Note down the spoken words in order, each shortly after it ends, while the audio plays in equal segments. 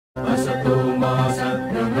असतो मा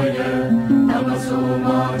सद्गमय तमसो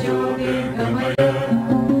मा ज्योतिर्गमय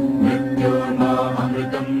मृत्योर्मा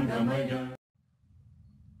अमृतं गमय.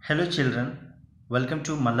 Hello children, welcome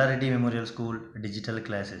to Mallareddy Memorial School digital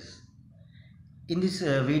classes. In this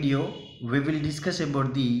video, we will discuss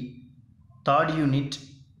about the third unit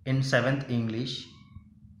in 7th English,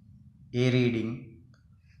 a reading,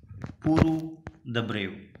 Puru the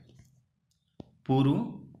Brave.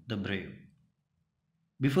 Puru the Brave.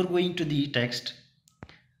 Before going to the text,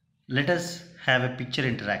 let us have a picture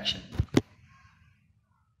interaction.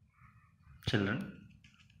 Children,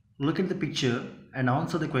 look at the picture and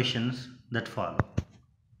answer the questions that follow.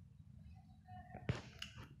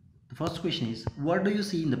 The first question is, what do you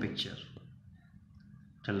see in the picture?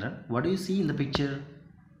 Children, what do you see in the picture?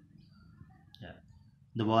 Yeah.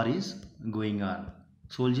 The war is going on.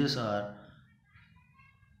 Soldiers are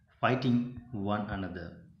fighting one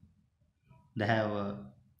another. They have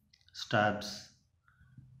stabs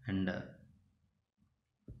and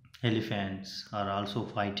elephants are also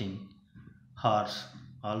fighting. Horse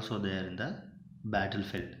also there in the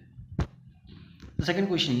battlefield. The second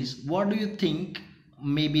question is, what do you think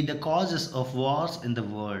may be the causes of wars in the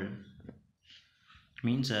world?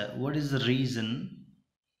 Means what is the reason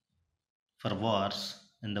for wars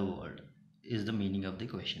in the world is the meaning of the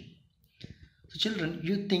question. So children,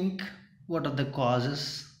 you think what are the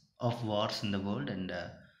causes of wars in the world, and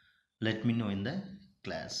let me know in the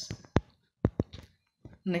class.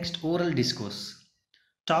 Next, oral discourse.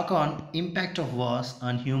 Talk on impact of wars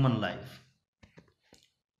on human life.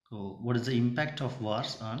 So what is the impact of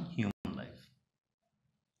wars on human life?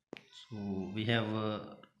 So we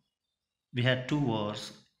had two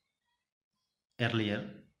wars earlier,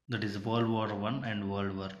 that is World War I and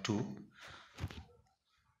World War II,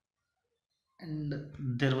 and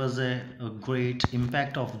there was a great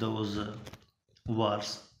impact of those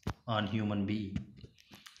wars on human being.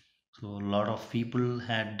 So a lot of people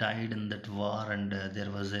had died in that war, and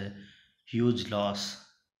there was a huge loss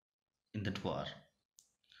in that war.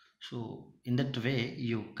 So in that way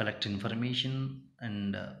you collect information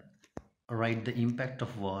and write the impact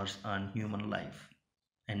of wars on human life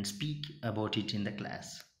and speak about it in the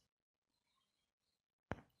class.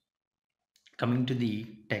 Coming to the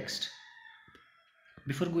text.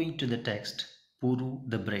 Before going to the text, Puru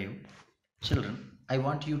the Brave, children, I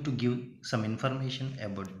want you to give some information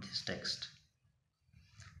about this text.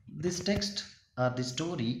 This text or the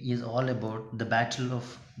story is all about the Battle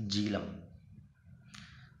of Jhelum.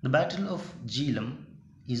 The Battle of Jhelum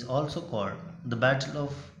is also called the Battle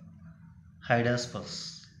of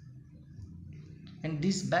Hydaspes. And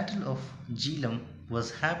this Battle of Jhelum was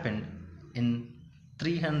happened in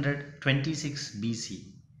 326 BC.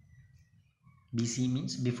 BC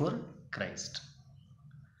means before Christ.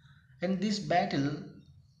 And this battle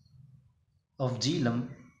of Jhelum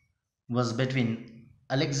was between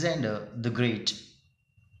Alexander the Great,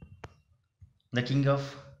 the king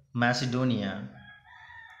of Macedonia,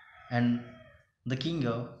 and the king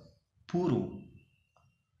of Puru.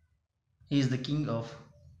 He is the king of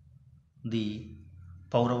the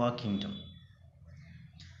Paurava kingdom.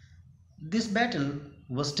 This battle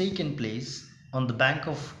was taken place on the bank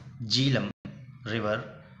of Jhelum river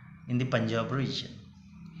in the Punjab region.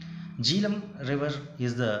 Jhelum river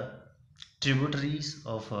is the tributaries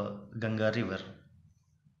of Ganga river.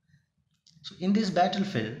 So in this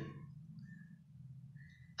battlefield,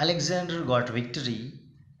 Alexander got victory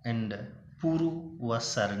and Puru was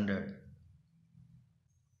surrendered.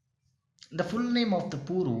 The full name of the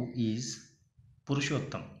Puru is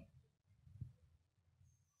Purushottam.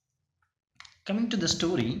 Coming to the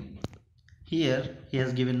story, here he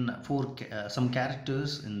has given some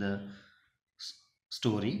characters in the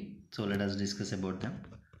story. So let us discuss about them.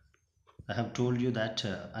 I have told you that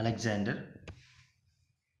Alexander,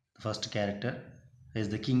 the first character, is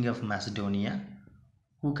the king of Macedonia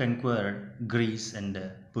who conquered Greece and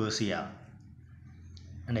Persia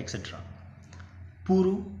and etc.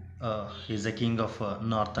 Puru is the king of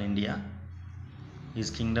northern India. His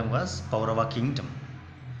kingdom was Paurava kingdom.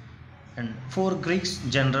 And 4 Greek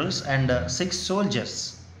generals and 6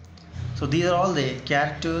 soldiers. So these are all the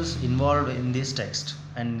characters involved in this text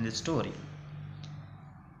and in the story.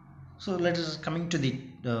 So let us coming to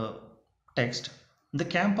the text. The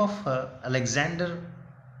camp of Alexander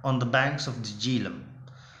on the banks of the Jhelum.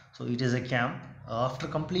 So it is a camp. After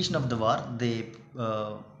completion of the war, they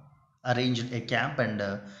arranged a camp, and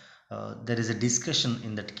there is a discussion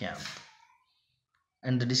in that camp.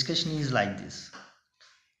 And the discussion is like this.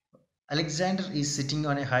 Alexander is sitting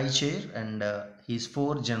on a high chair, and his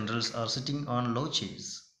 4 generals are sitting on low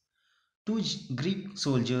chairs. 2 Greek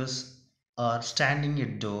soldiers are standing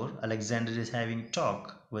at door. Alexander is having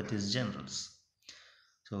talk with his generals.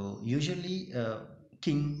 So usually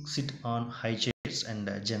king sit on high chairs and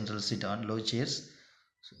generals sit on low chairs.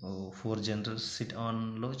 So four generals sit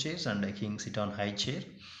on low chairs and a king sit on high chair.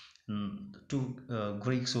 Two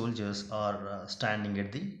Greek soldiers are standing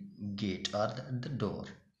at the gate or at the door.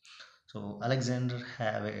 So Alexander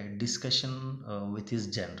have a discussion with his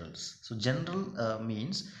generals. So general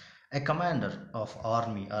means a commander of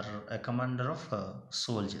army or a commander of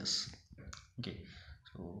soldiers. Okay,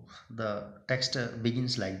 so the text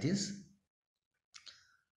begins like this.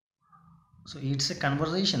 So it's a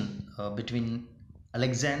conversation between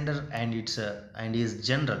Alexander and its and his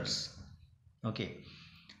generals. Okay,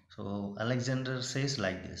 so Alexander says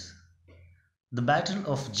like this: the Battle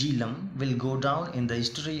of Gelam will go down in the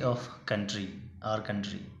history of our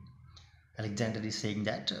country. Alexander is saying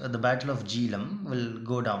that the Battle of Gelam will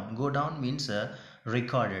go down. Go down means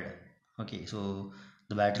recorded. Okay, so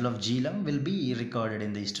the Battle of Gelam will be recorded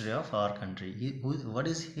in the history of our country. What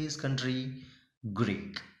is his country?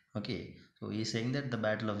 Greek. Okay, so he is saying that the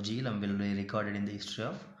Battle of Gelam will be recorded in the history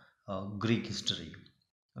of Greek history.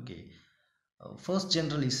 Okay, first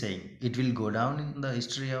general is saying it will go down in the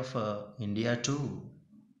history of India too.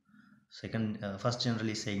 First general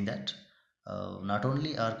is saying that not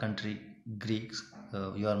only our country Greeks,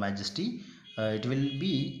 Your Majesty, it will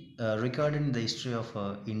be recorded in the history of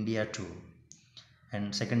India too.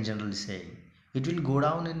 And second general is saying it will go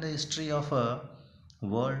down in the history of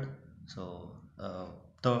world. So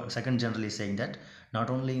the second general is saying that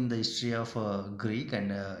not only in the history of Greek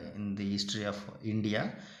and in the history of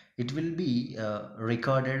India, it will be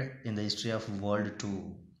recorded in the history of world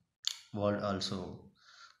too, world also.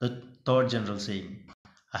 The third general saying,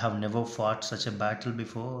 I have never fought such a battle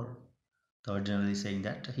before. Third general is saying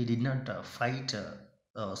that he did not fight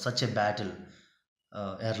such a battle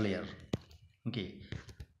earlier. Okay,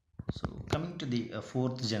 so coming to the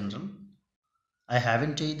fourth general, I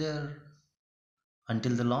haven't either.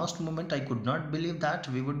 Until the last moment, I could not believe that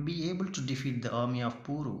we would be able to defeat the army of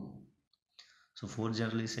Puru. So fourth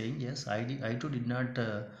general is saying, yes, I too did not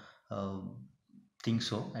uh, think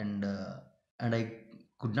so, and I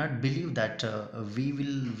could not believe that we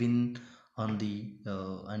will win on the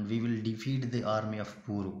and we will defeat the army of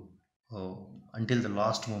Puru uh, until the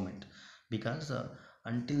last moment, because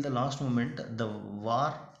until the last moment the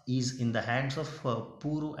war is in the hands of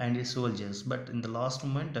Puru and his soldiers, but in the last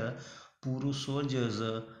moment Puru soldiers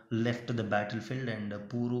left the battlefield and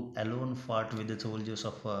Puru alone fought with the soldiers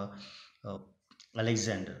of uh,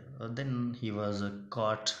 Alexander. Then he was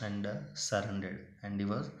caught and surrendered, and he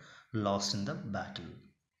was lost in the battle.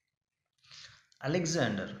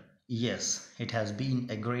 Alexander, yes, it has been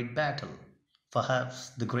a great battle, perhaps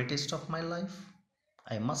the greatest of my life.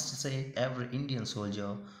 I must say, every Indian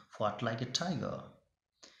soldier fought like a tiger.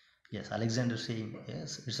 Yes, Alexander saying,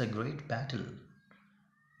 yes, it's a great battle.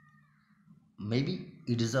 Maybe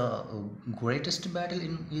it is a greatest battle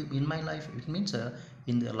in my life. It means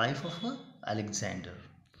in the life of Alexander,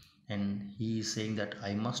 and he is saying that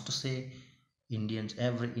I must say,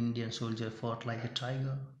 every Indian soldier fought like a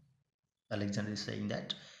tiger. Alexander is saying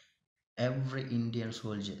that every Indian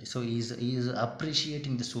soldier. So he is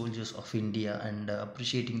appreciating the soldiers of India and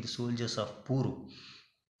appreciating the soldiers of Puru.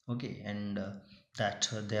 Okay, and that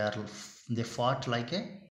they fought like a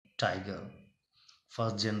tiger.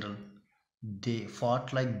 First general, they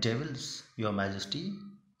fought like devils, Your Majesty.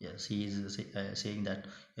 Yes, he is saying that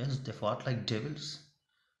yes, they fought like devils.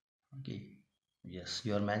 Okay, yes,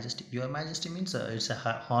 Your Majesty. Your Majesty means it's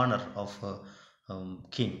a honor of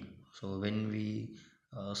king. So when we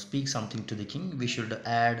speak something to the king, we should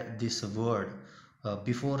add this word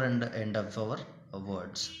before and end of our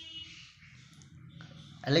words.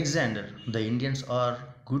 Alexander, the Indians are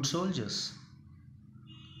good soldiers.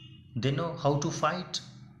 They know how to fight.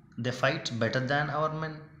 They fight better than our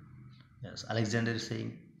men. Yes, Alexander is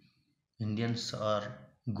saying Indians are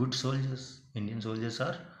good soldiers. Indian soldiers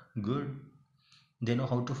are good. They know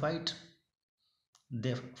how to fight.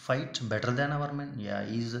 They fight better than our men. Yeah,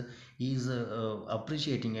 he's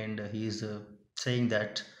appreciating, and he's saying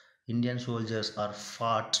that Indian soldiers are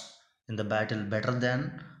fought in the battle better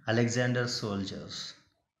than Alexander's soldiers.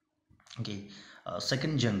 Okay,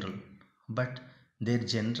 second general, but their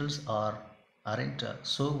generals aren't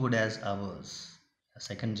so good as ours.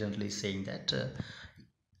 Second general is saying that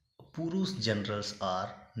Puru's generals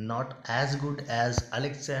are not as good as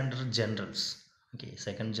Alexander generals. Okay,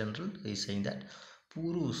 second general is saying that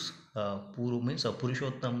Puru means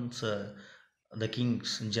Purushottam's the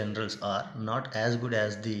king's generals are not as good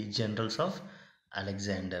as the generals of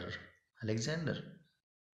Alexander. Alexander,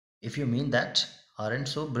 if you mean that, aren't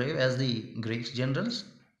so brave as the Greek generals?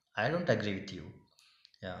 I don't agree with you.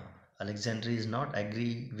 Yeah, Alexander is not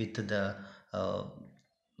agree with uh,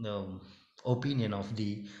 the opinion of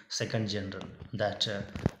the second general that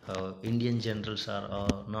Indian generals are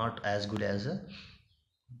not as good as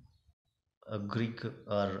a Greek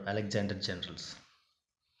or Alexander generals.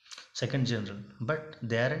 Second general, but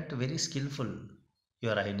they aren't very skillful,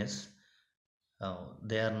 Your Highness.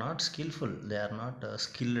 They are not skillful, they are not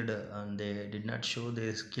skilled, and they did not show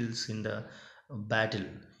their skills in the battle,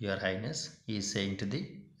 Your Highness. He is saying to the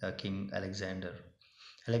King Alexander.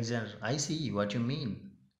 Alexander, I see what you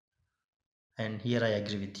mean, and here I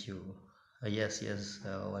agree with you. Yes,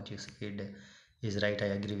 what you said is right. I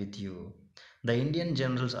agree with you. The Indian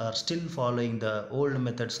generals are still following the old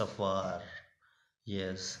methods of war.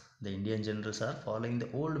 Yes, the Indian generals are following the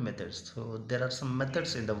old methods. So there are some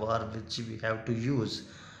methods in the war which we have to use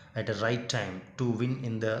at a right time to win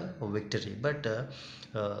in the victory. But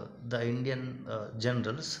the Indian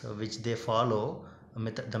generals which they follow,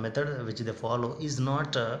 the method which they follow is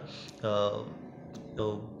not uh,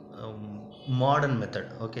 modern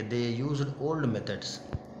method. Okay, they used old methods.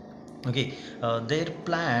 Okay, their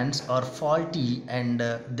plans are faulty and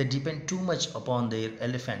they depend too much upon their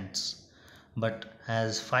elephants, but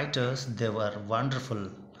as fighters they were wonderful.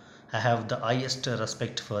 I have the highest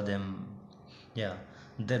respect for them. Yeah,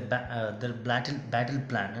 their battle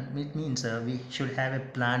plan, and it means we should have a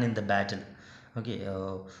plan in the battle. Okay,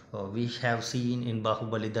 we have seen in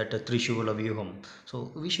Bahubali that Trishula Vyuham.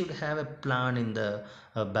 So we should have a plan in the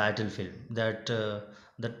battlefield.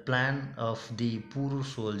 That plan of the Puru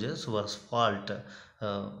soldiers was fault.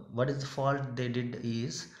 What is the fault they did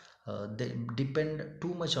is they depend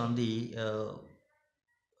too much on the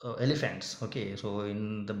elephants. Okay, so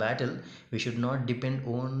in the battle we should not depend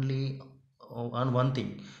only on one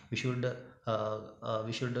thing. We should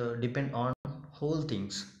depend on whole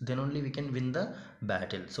things, then only we can win the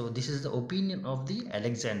battle. So this is the opinion of the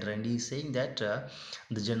Alexander, and he is saying that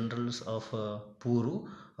the generals of Puru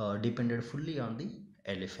depended fully on the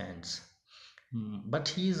elephants. But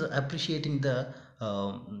he is appreciating the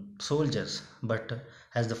soldiers, but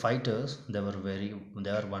as the fighters they were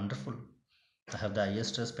wonderful. I have the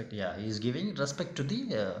highest respect. Yeah, he is giving respect to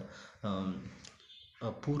the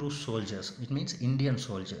Puru soldiers. It means Indian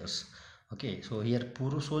soldiers. Okay, so here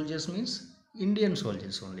Puru soldiers means Indian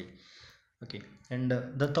soldiers only. Okay, and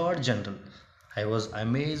the third general, I was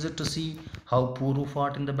amazed to see how Puru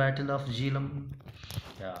fought in the Battle of Jhelum.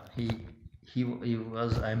 Yeah, he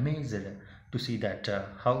was amazed to see that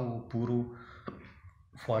how Puru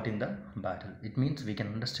fought in the battle. It means we can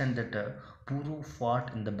understand that Puru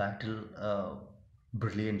fought in the battle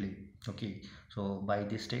brilliantly. Okay, so by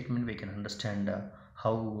this statement we can understand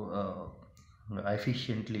how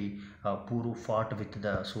efficiently Puru fought with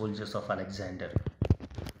the soldiers of Alexander.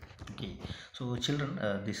 Okay, so children,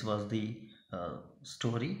 this was the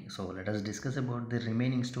story. So let us discuss about the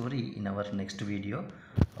remaining story in our next video.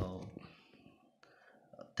 uh,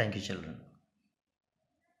 Thank you, children.